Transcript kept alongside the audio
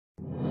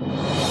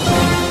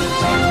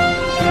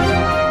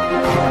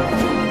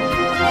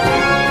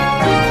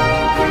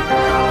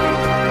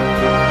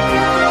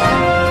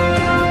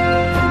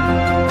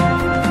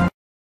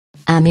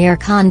Aamir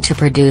Khan to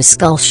produce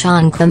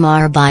Gulshan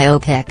Kumar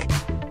biopic.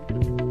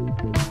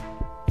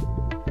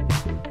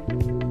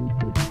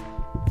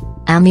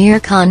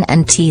 Aamir Khan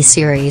and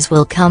T-Series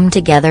will come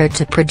together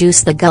to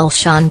produce the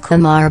Gulshan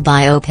Kumar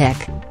biopic.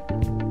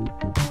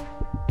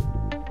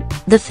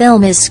 The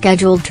film is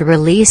scheduled to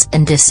release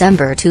in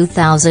December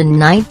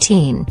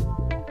 2019.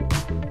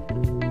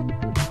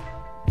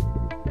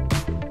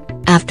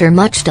 After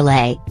much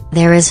delay,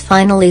 there is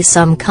finally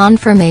some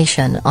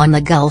confirmation on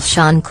the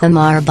Gulshan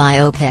Kumar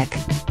biopic.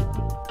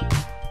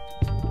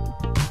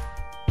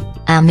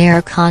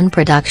 Aamir Khan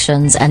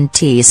Productions and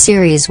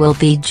T-Series will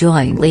be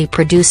jointly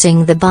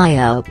producing the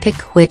biopic,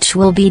 which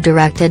will be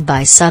directed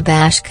by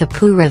Subhash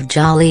Kapoor of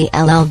Jolly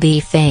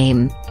LLB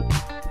fame.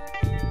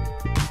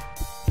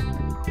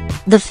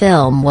 The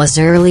film was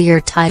earlier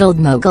titled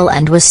Mughal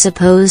and was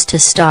supposed to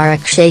star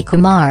Akshay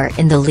Kumar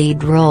in the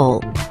lead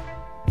role.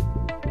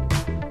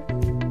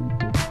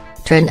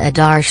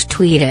 Adarsh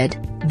tweeted,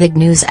 "Big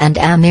news and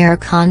Aamir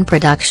Khan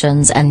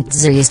Productions and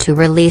T-Series to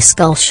release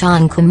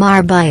Gulshan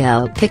Kumar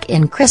biopic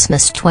in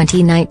Christmas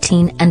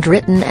 2019 and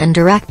written and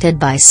directed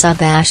by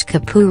Subhash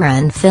Kapoor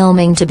and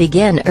filming to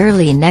begin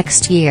early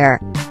next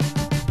year."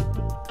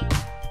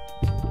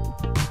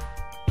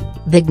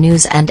 Big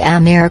news and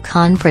Aamir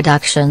Khan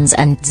Productions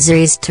and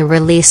T-Series to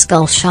release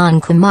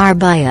Gulshan Kumar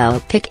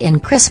biopic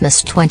in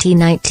Christmas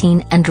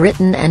 2019 and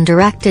written and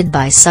directed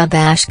by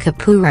Subhash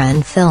Kapoor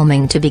and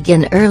filming to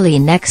begin early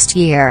next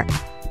year.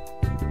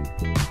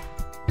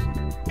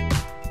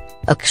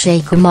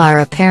 Akshay Kumar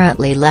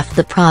apparently left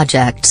the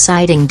project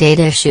citing date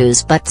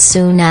issues, but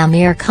soon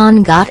Aamir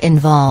Khan got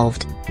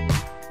involved.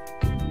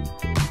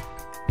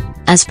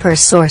 As per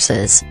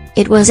sources,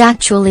 it was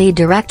actually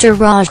director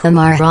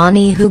Rajkumar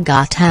Rani who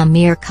got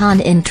Aamir Khan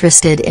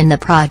interested in the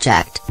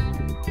project.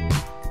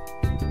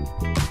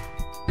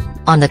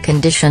 On the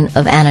condition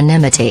of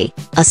anonymity,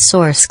 a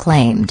source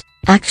claimed,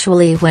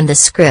 actually when the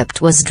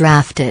script was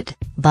drafted,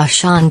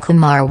 Gulshan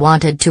Kumar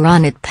wanted to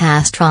run it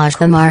past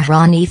Rajkumar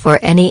Rani for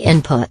any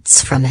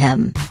inputs from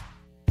him.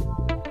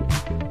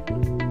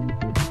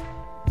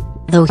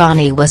 Though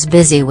Rani was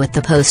busy with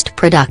the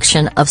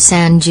post-production of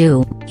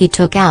Sanju, he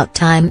took out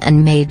time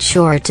and made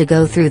sure to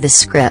go through the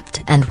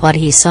script, and what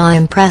he saw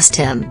impressed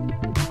him.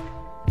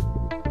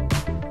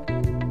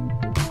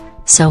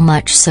 So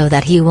much so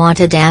that he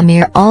wanted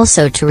Aamir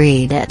also to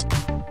read it.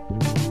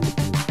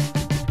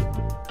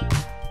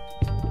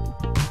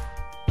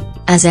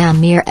 As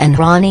Aamir and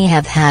Rani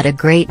have had a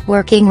great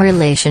working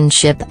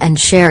relationship and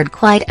shared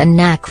quite a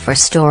knack for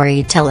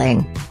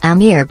storytelling,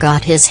 Aamir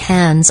got his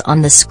hands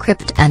on the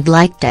script and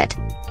liked it.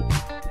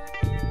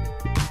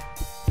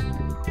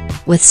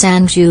 With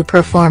Sanju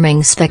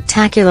performing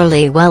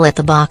spectacularly well at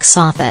the box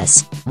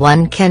office,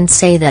 one can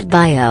say that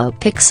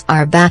biopics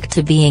are back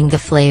to being the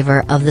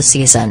flavor of the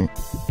season.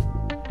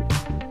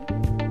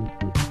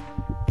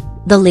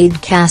 The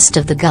lead cast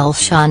of the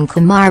Gulshan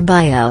Kumar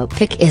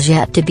biopic is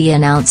yet to be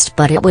announced,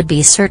 but it would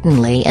be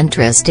certainly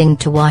interesting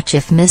to watch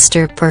if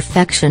Mr.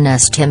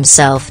 Perfectionist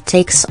himself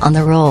takes on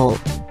the role.